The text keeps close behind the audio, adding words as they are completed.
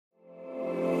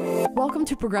Welcome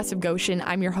to Progressive Goshen.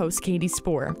 I'm your host, Katie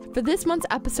Spoor. For this month's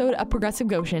episode of Progressive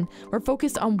Goshen, we're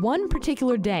focused on one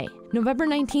particular day. November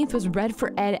 19th was Red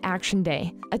for Ed Action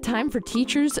Day, a time for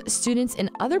teachers, students, and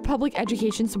other public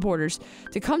education supporters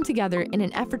to come together in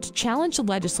an effort to challenge the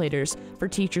legislators for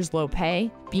teachers' low pay,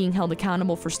 being held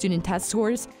accountable for student test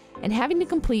scores, and having to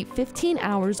complete 15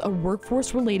 hours of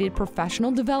workforce-related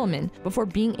professional development before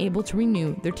being able to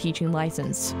renew their teaching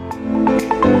license.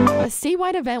 A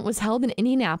statewide event was held in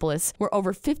Indianapolis where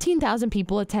over 15,000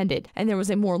 people attended, and there was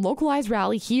a more localized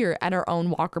rally here at our own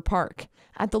Walker Park.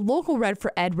 At the local Red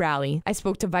for Ed rally, I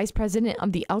spoke to Vice President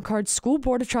of the Elkhart School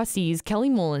Board of Trustees, Kelly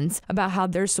Mullins, about how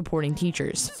they're supporting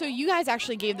teachers. So you guys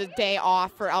actually gave the day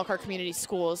off for Elkhart Community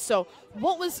Schools. So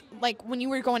what was, like, when you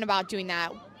were going about doing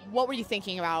that, what were you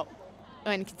thinking about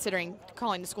when considering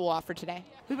calling the school off for today?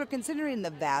 We were considering the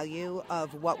value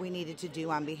of what we needed to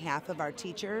do on behalf of our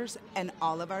teachers and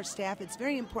all of our staff. It's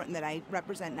very important that I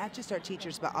represent not just our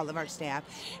teachers, but all of our staff,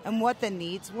 and what the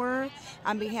needs were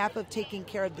on behalf of taking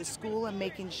care of the school and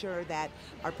making sure that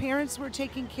our parents were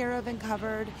taken care of and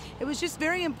covered. It was just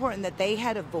very important that they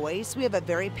had a voice. We have a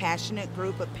very passionate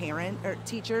group of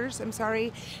teachers,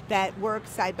 that work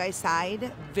side by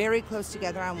side, very close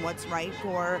together on what's right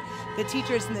for the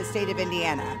teachers in the state of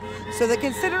Indiana. So the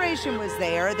consideration was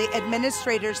there. The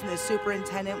administrators and the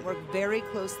superintendent worked very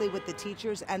closely with the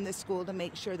teachers and the school to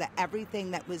make sure that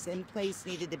everything that was in place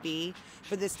needed to be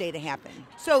for this day to happen.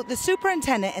 So the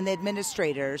superintendent and the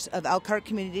administrators of Elkhart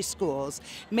Community Schools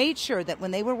made sure that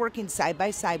when they were working side by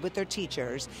side with their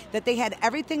teachers, that they had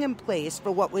everything in place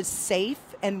for what was safe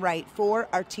and right for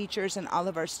our teachers and all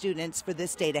of our students for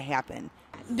this day to happen.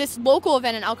 This local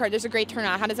event in Elkhart, there's a great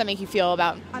turnout. How does that make you feel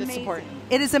about the support?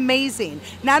 It is amazing.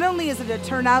 Not only is it a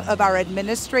turnout of our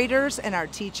administrators and our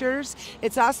teachers,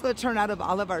 it's also a turnout of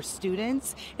all of our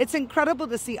students. It's incredible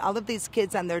to see all of these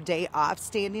kids on their day off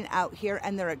standing out here,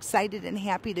 and they're excited and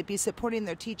happy to be supporting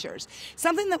their teachers.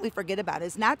 Something that we forget about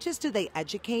is not just do they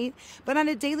educate, but on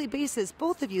a daily basis,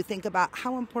 both of you think about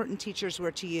how important teachers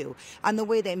were to you, on the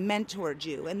way they mentored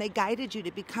you, and they guided you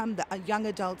to become the young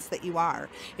adults that you are.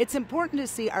 It's important to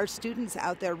see our students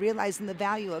out there realizing the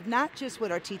value of not just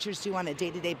what our teachers do on a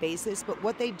day-to-day basis, but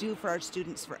what they do for our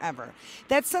students forever.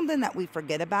 That's something that we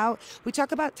forget about. We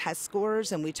talk about test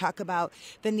scores and we talk about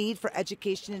the need for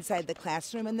education inside the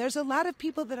classroom, and there's a lot of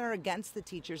people that are against the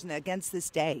teachers and against this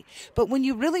day. But when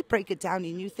you really break it down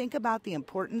and you think about the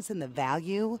importance and the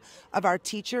value of our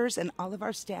teachers and all of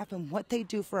our staff and what they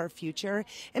do for our future,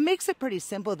 it makes it pretty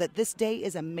simple that this day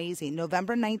is amazing.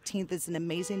 November 19th is an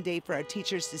amazing day for our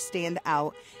teachers to stand out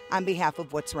on behalf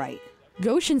of what's right.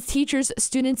 Goshen's teachers,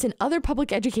 students, and other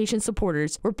public education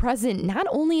supporters were present not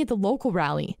only at the local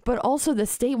rally, but also the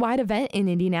statewide event in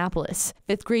Indianapolis.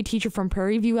 Fifth grade teacher from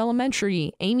Prairie View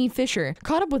Elementary, Amy Fisher,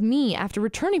 caught up with me after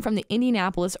returning from the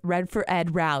Indianapolis Red for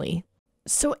Ed rally.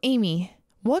 So Amy,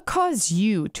 what caused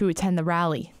you to attend the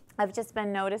rally? I've just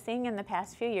been noticing in the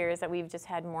past few years that we've just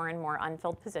had more and more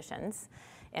unfilled positions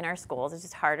in our schools. It's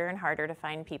just harder and harder to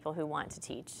find people who want to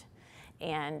teach.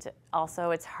 And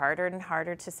also it's harder and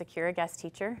harder to secure a guest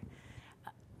teacher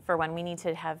for when we need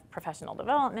to have professional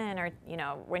development or,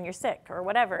 when you're sick or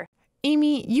whatever.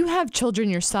 Amy, you have children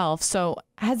yourself, so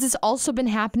has this also been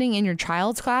happening in your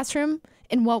child's classroom?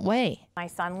 In what way? My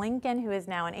son Lincoln, who is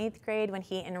now in 8th grade, when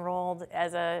he enrolled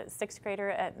as a 6th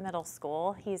grader at middle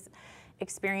school, he's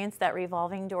experienced that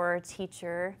revolving door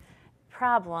teacher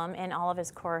problem in all of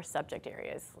his core subject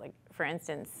areas. Like, for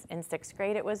instance, in 6th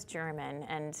grade it was German,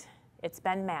 and it's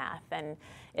been math, and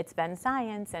it's been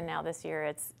science, and now this year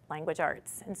it's language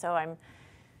arts. And so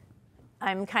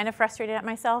I'm kind of frustrated at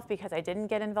myself because I didn't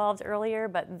get involved earlier,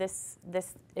 but this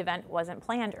event wasn't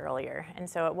planned earlier, and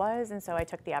so it was, and so I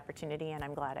took the opportunity, and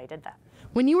I'm glad I did that.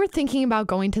 When you were thinking about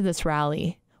going to this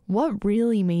rally, what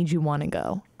really made you want to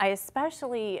go? I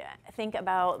especially think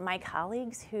about my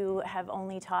colleagues who have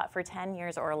only taught for 10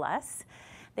 years or less.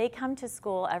 They come to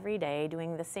school every day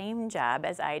doing the same job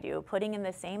as I do, putting in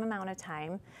the same amount of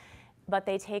time, but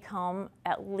they take home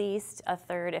at least a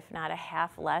third, if not a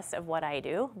half less of what I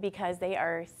do, because they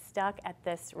are stuck at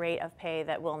this rate of pay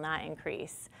that will not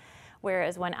increase.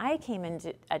 Whereas when I came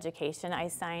into education, I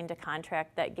signed a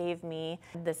contract that gave me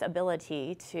this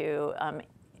ability to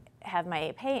have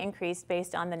my pay increased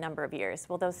based on the number of years.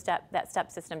 Well, that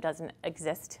step system doesn't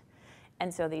exist,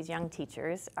 and so these young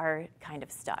teachers are kind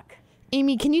of stuck.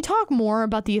 Amy, can you talk more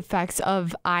about the effects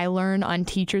of ILearn on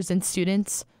teachers and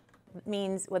students?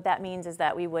 What that means is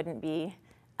that we wouldn't be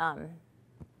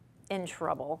in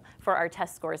trouble for our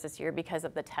test scores this year because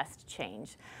of the test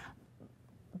change.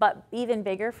 But even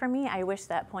bigger for me, I wish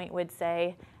that point would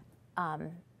say,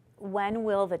 when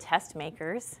will the test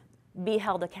makers be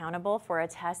held accountable for a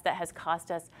test that has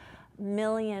cost us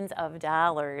millions of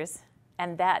dollars,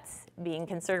 and that's being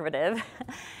conservative,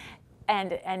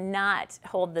 and not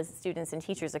hold the students and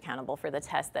teachers accountable for the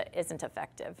test that isn't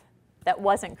effective, that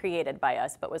wasn't created by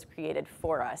us but was created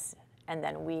for us, and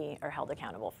then we are held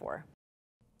accountable for.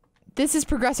 This is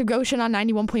Progressive Goshen on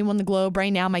 91.1 The Globe.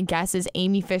 Right now, my guest is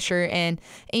Amy Fisher. And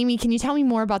Amy, can you tell me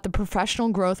more about the professional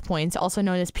growth points, also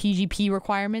known as PGP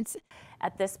requirements?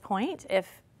 At this point,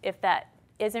 if that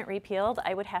isn't repealed,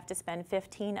 I would have to spend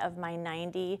 15 of my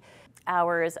 90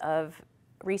 hours of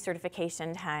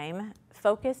recertification time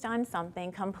focused on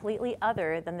something completely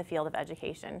other than the field of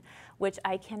education, which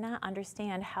I cannot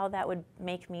understand how that would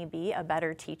make me be a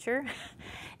better teacher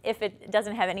if it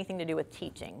doesn't have anything to do with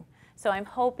teaching. So I'm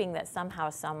hoping that somehow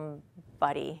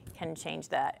somebody can change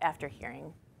that after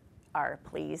hearing our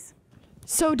pleas.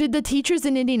 So did the teachers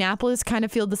in Indianapolis kind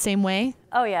of feel the same way?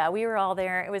 Oh yeah, we were all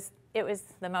there. It was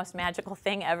the most magical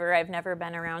thing ever. I've never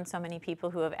been around so many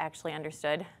people who have actually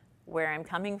understood where I'm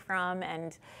coming from,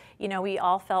 and you know, we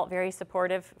all felt very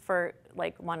supportive for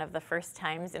like one of the first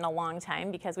times in a long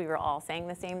time, because we were all saying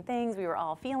the same things, we were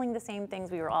all feeling the same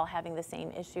things, we were all having the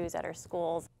same issues at our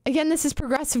schools. Again, this is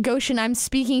Progressive Goshen. I'm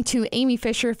speaking to Amy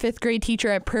Fisher, 5th grade teacher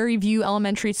at Prairie View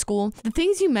Elementary School. The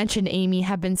things you mentioned, Amy,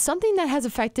 have been something that has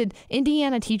affected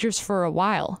Indiana teachers for a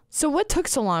while. So what took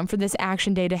so long for this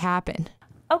action day to happen?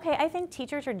 Okay, I think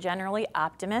teachers are generally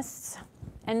optimists,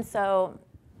 and so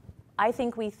I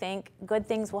think we think good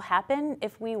things will happen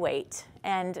if we wait,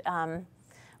 and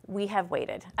we have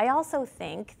waited. I also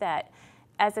think that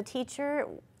as a teacher,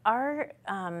 our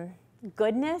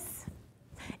goodness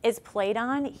is played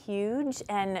on huge,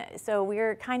 and so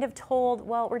we're kind of told,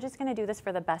 well, we're just going to do this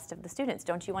for the best of the students.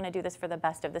 Don't you want to do this for the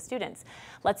best of the students?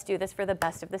 Let's do this for the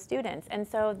best of the students. And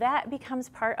so that becomes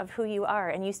part of who you are,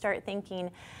 and you start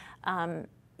thinking,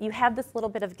 you have this little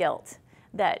bit of guilt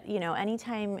that, you know,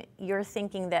 anytime you're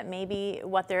thinking that maybe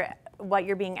what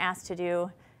you're being asked to do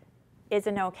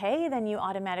isn't okay, then you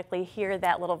automatically hear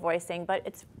that little voice saying,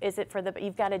 but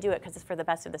you've got to do it because it's for the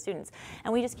best of the students.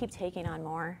 And we just keep taking on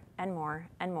more and more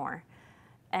and more.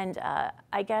 And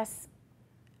I guess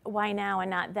why now and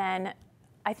not then?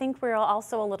 I think we're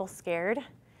also a little scared,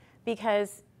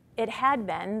 because it had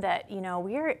been that, you know,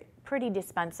 we're pretty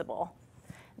dispensable.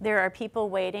 There were people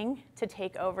waiting to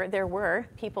take over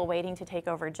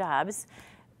jobs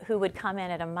who would come in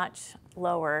at a much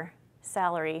lower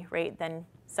salary rate than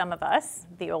some of us,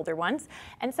 the older ones.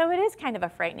 And so it is kind of a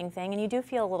frightening thing, and you do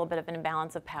feel a little bit of an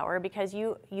imbalance of power, because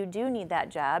you do need that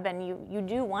job, and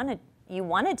you wanted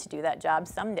to do that job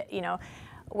someday. You know,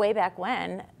 way back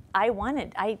when,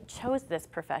 I chose this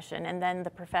profession, and then the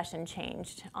profession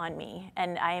changed on me,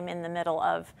 and I am in the middle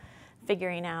of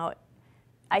figuring out.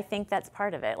 I think that's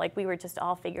part of it. Like, we were just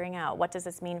all figuring out, what does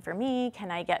this mean for me? Can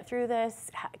I get through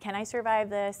this? Can I survive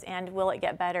this? And will it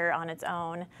get better on its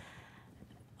own?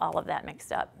 All of that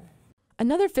mixed up.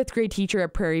 Another 5th grade teacher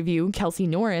at Prairie View, Kelsey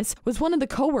Norris, was one of the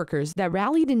co-workers that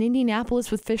rallied in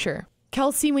Indianapolis with Fisher.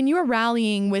 Kelsey, when you were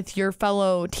rallying with your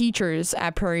fellow teachers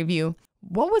at Prairie View,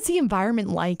 what was the environment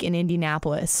like in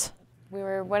Indianapolis? We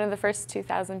were one of the first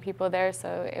 2,000 people there,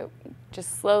 so it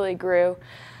just slowly grew.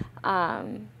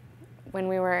 When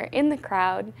we were in the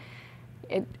crowd,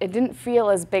 it didn't feel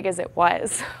as big as it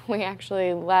was. We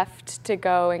actually left to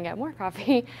go and get more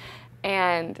coffee,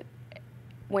 and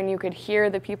when you could hear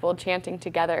the people chanting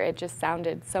together, it just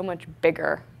sounded so much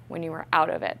bigger when you were out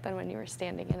of it than when you were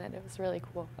standing in it. It was really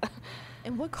cool.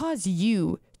 And what caused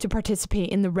you to participate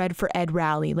in the Red for Ed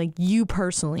rally, like you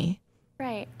personally?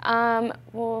 Right.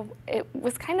 Well, it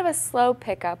was kind of a slow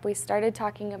pickup. We started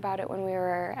talking about it when we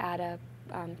were at a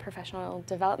professional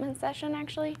development session,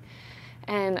 actually,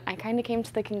 and I kind of came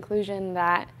to the conclusion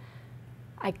that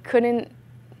I couldn't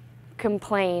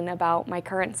complain about my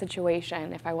current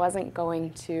situation if I wasn't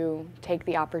going to take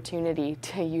the opportunity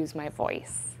to use my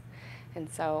voice. And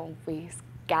so we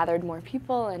gathered more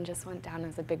people and just went down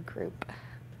as a big group.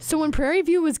 So when Prairie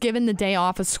View was given the day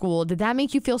off of school, did that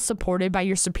make you feel supported by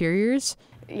your superiors?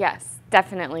 Yes,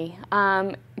 definitely.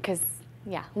 Because,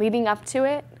 leading up to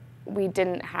it, we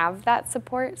didn't have that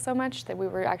support so much, that we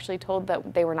were actually told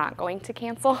that they were not going to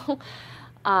cancel.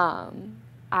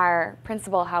 Our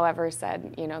principal, however,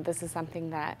 said, you know, this is something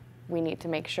that we need to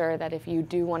make sure that if you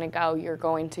do want to go, you're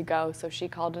going to go. So she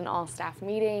called an all-staff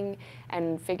meeting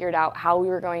and figured out how we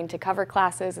were going to cover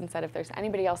classes and said, if there's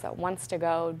anybody else that wants to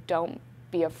go, don't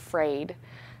be afraid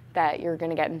that you're going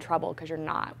to get in trouble, because you're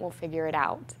not. We'll figure it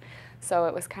out. So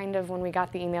it was kind of, when we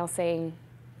got the email saying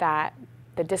that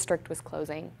the district was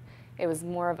closing, it was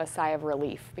more of a sigh of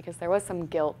relief, because there was some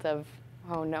guilt of,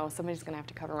 oh no, somebody's going to have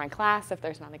to cover my class if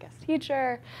there's not a guest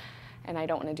teacher. and I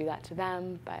don't want to do that to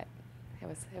them, but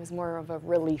it was more of a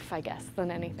relief, I guess,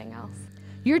 than anything else.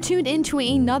 You're tuned into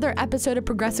another episode of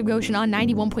Progressive Goshen on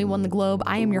 91.1 The Globe.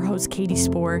 I am your host, Katie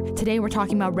Spoor. Today we're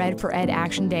talking about Red for Ed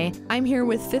Action Day. I'm here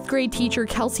with 5th grade teacher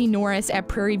Kelsey Norris at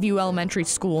Prairie View Elementary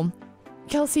School.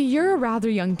 Kelsey, you're a rather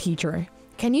young teacher.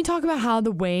 Can you talk about how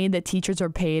the way that teachers are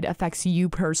paid affects you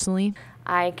personally?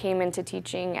 I came into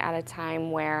teaching at a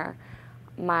time where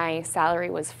my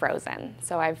salary was frozen.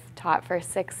 So I've taught for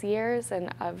 6 years,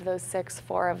 and of those 6,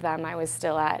 4 of them I was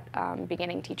still at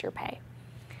beginning teacher pay.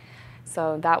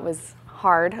 So that was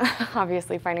hard,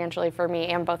 obviously financially for me,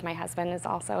 and both my husband is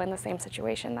also in the same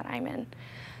situation that I'm in.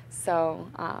 So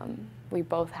we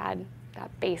both had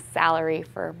that base salary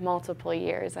for multiple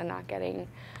years and not getting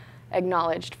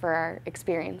acknowledged for our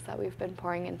experience that we've been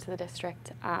pouring into the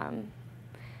district.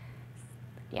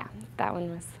 Yeah,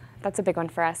 that's a big one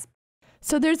for us.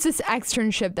 So there's this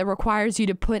externship that requires you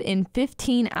to put in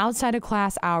 15 outside of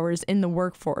class hours in the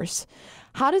workforce.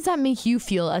 How does that make you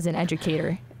feel as an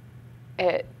educator?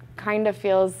 It kind of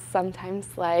feels sometimes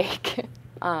like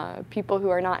people who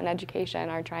are not in education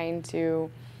are trying to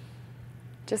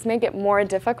just make it more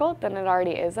difficult than it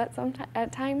already is at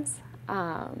times.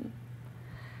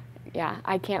 Yeah,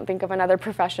 I can't think of another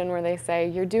profession where they say,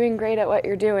 you're doing great at what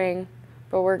you're doing,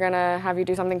 but we're going to have you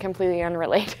do something completely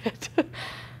unrelated.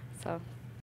 So.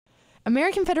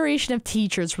 American Federation of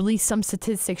Teachers released some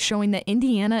statistics showing that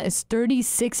Indiana is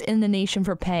 36th in the nation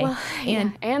for pay. Well,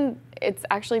 and it's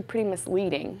actually pretty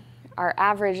misleading. Our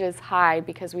average is high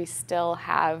because we still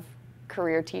have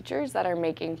career teachers that are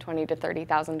making $20,000 to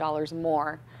 $30,000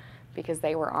 more because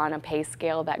they were on a pay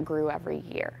scale that grew every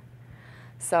year.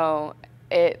 So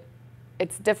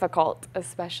it's difficult,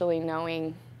 especially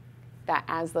knowing that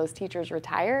as those teachers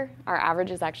retire, our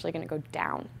average is actually going to go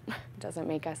down. It doesn't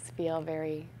make us feel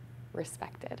very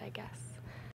respected, I guess.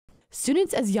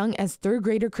 Students as young as 3rd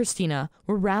grader Christina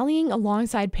were rallying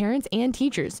alongside parents and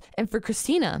teachers, and for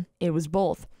Christina, it was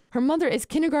both. Her mother is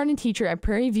kindergarten teacher at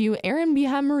Prairie View, Erin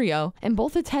Murillo, and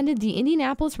both attended the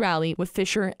Indianapolis rally with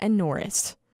Fisher and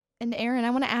Norris. And Erin, I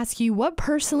want to ask you, what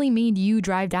personally made you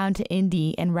drive down to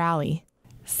Indy and rally?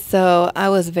 So I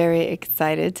was very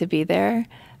excited to be there.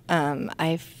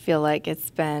 I feel like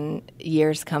it's been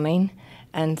years coming,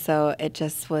 and so it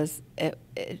just was,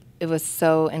 it was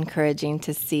so encouraging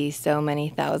to see so many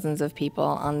thousands of people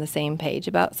on the same page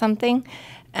about something,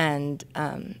 and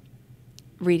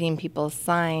reading people's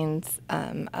signs.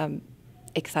 I'm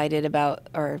excited about,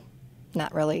 or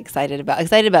not really excited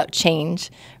about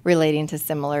change relating to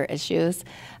similar issues.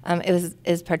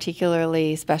 Is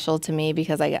particularly special to me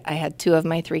because I had 2 of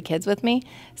my 3 kids with me,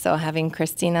 so having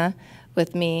Christina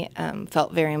with me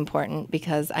felt very important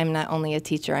because I'm not only a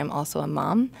teacher, I'm also a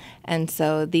mom, and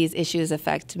so these issues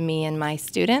affect me and my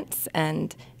students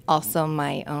and also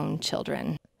my own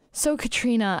children. So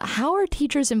Katrina, how are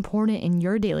teachers important in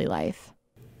your daily life?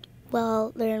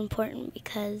 Well, they're important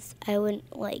because I wouldn't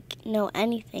know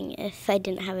anything if I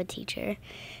didn't have a teacher,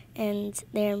 and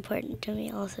they're important to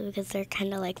me also because they're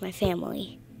kind of like my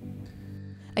family.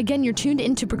 Again, you're tuned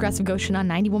into Progressive Goshen on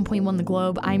 91.1 The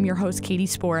Globe. I'm your host, Katie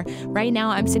Spoor. Right now,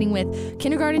 I'm sitting with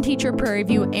kindergarten teacher at Prairie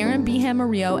View, Erin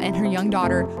Murillo, and her young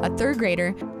daughter, a 3rd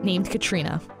grader named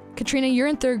Katrina. Katrina, you're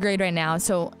in 3rd grade right now,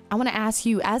 so I want to ask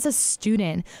you, as a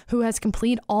student who has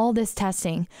completed all this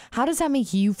testing, how does that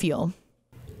make you feel?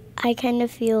 I kind of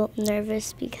feel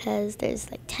nervous because there's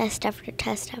test after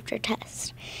test after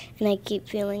test, and I keep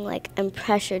feeling like I'm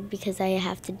pressured because I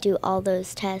have to do all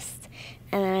those tests,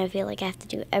 and then I feel like I have to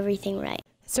do everything right.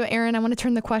 So Erin, I want to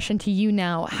turn the question to you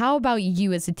now. How about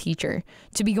you as a teacher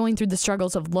to be going through the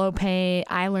struggles of low pay,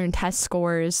 ILearn test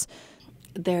scores?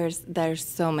 There's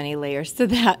so many layers to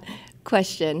that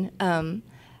question.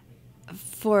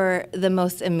 For the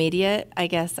most immediate, I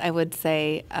guess I would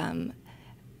say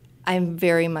I'm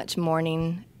very much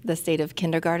mourning the state of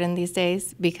kindergarten these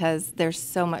days because there's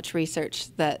so much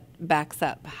research that backs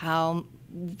up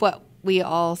what we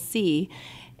all see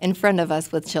in front of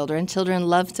us with children. Children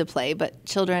love to play, but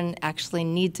children actually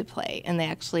need to play, and they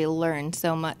actually learn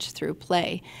so much through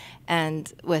play.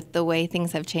 And with the way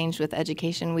things have changed with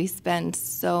education, we spend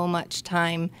so much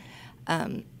time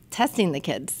testing the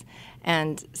kids.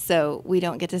 And so we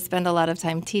don't get to spend a lot of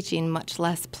time teaching, much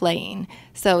less playing.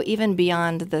 So even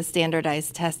beyond the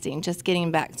standardized testing, just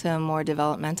getting back to a more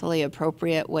developmentally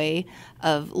appropriate way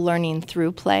of learning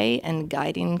through play and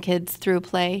guiding kids through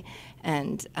play,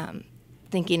 and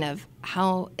thinking of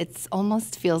how it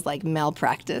almost feels like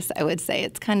malpractice, I would say.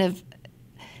 It's kind of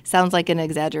sounds like an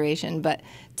exaggeration, but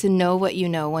to know what you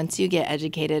know once you get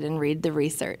educated and read the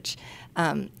research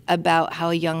about how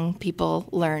young people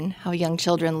learn, how young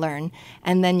children learn,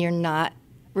 and then you're not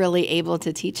really able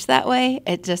to teach that way.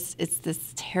 It's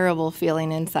this terrible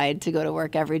feeling inside to go to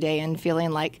work every day and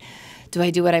feeling like, do I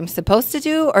do what I'm supposed to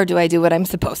do, or do I do what I'm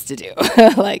supposed to do?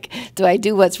 Like, do I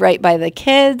do what's right by the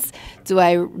kids? Do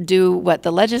I do what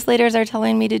the legislators are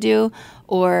telling me to do?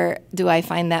 Or do I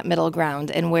find that middle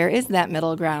ground? And where is that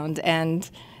middle ground? And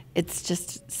it's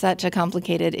just such a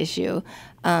complicated issue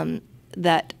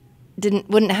that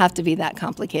wouldn't have to be that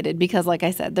complicated, because, like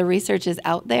I said, the research is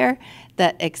out there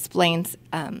that explains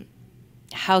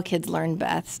how kids learn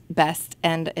best.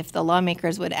 And if the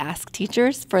lawmakers would ask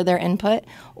teachers for their input,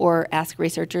 or ask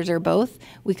researchers, or both,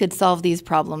 we could solve these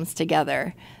problems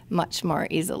together much more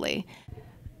easily.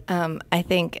 I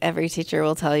think every teacher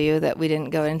will tell you that we didn't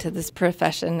go into this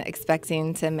profession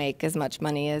expecting to make as much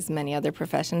money as many other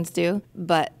professions do,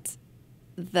 but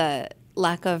the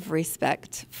lack of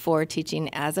respect for teaching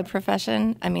as a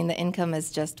profession, I mean, the income is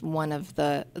just one of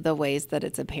the ways that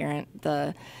it's apparent.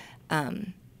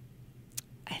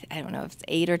 I don't know if it's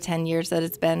 8 or 10 years that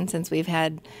it's been since we've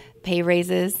had pay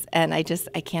raises, and I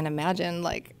can't imagine,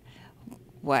 like,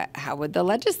 how would the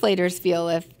legislators feel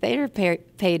if their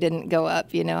pay didn't go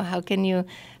up? You know, how could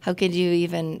you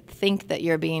even think that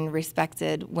you're being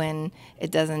respected when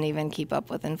it doesn't even keep up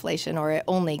with inflation, or it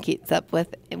only keeps up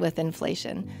with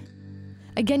inflation?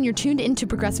 Again, you're tuned into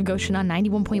Progressive Goshen on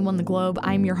 91.1 The Globe.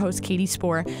 I'm your host, Katie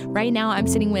Spohr. Right now, I'm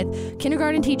sitting with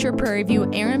kindergarten teacher at Prairie View,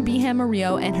 Erin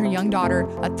Behan-Murillo, and her young daughter,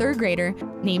 a 3rd grader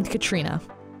named Katrina.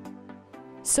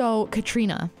 So,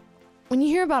 Katrina, when you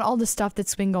hear about all the stuff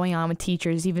that's been going on with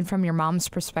teachers, even from your mom's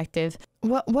perspective,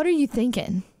 what are you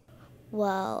thinking?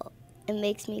 Well, it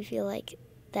makes me feel like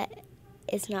that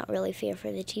it's not really fair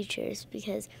for the teachers,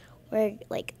 because we're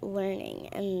like learning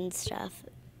and stuff,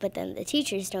 but then the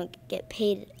teachers don't get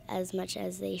paid as much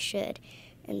as they should,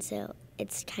 and so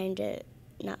it's kind of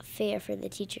not fair for the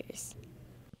teachers.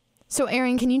 So,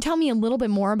 Erin, can you tell me a little bit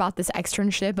more about this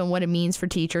externship and what it means for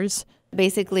teachers?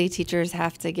 Basically, teachers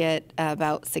have to get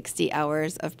about 60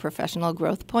 hours of professional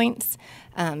growth points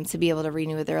to be able to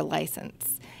renew their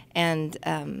license. And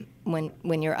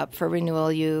when you're up for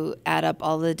renewal, you add up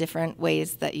all the different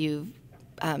ways that you've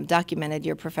documented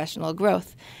your professional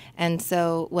growth. And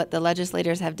so what the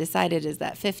legislators have decided is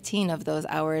that 15 of those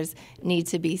hours need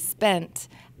to be spent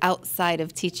outside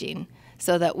of teaching,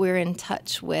 so that we're in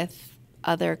touch with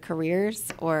other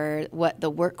careers or what the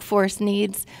workforce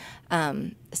needs,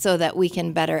 so that we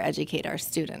can better educate our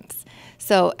students.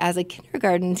 So as a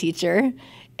kindergarten teacher,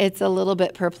 it's a little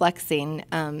bit perplexing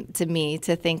to me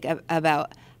to think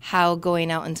about how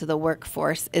going out into the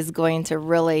workforce is going to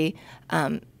really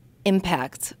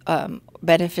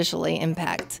beneficially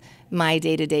impact my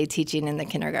day-to-day teaching in the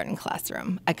kindergarten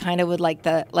classroom. I kind of would like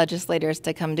the legislators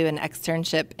to come do an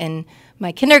externship in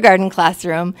my kindergarten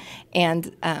classroom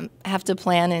and have to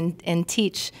plan and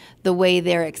teach the way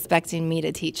they're expecting me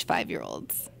to teach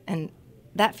 5-year-olds. And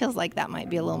that feels like that might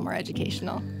be a little more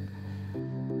educational.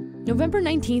 November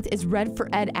 19th is Red for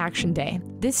Ed Action Day.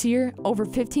 This year, over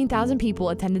 15,000 people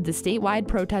attended the statewide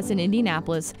protest in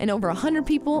Indianapolis and over 100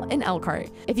 people in Elkhart.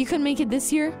 If you couldn't make it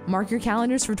this year, mark your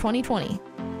calendars for 2020.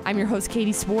 I'm your host,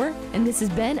 Katie Spohr, and this has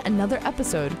been another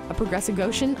episode of Progressive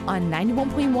Goshen on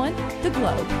 91.1 The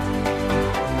Globe.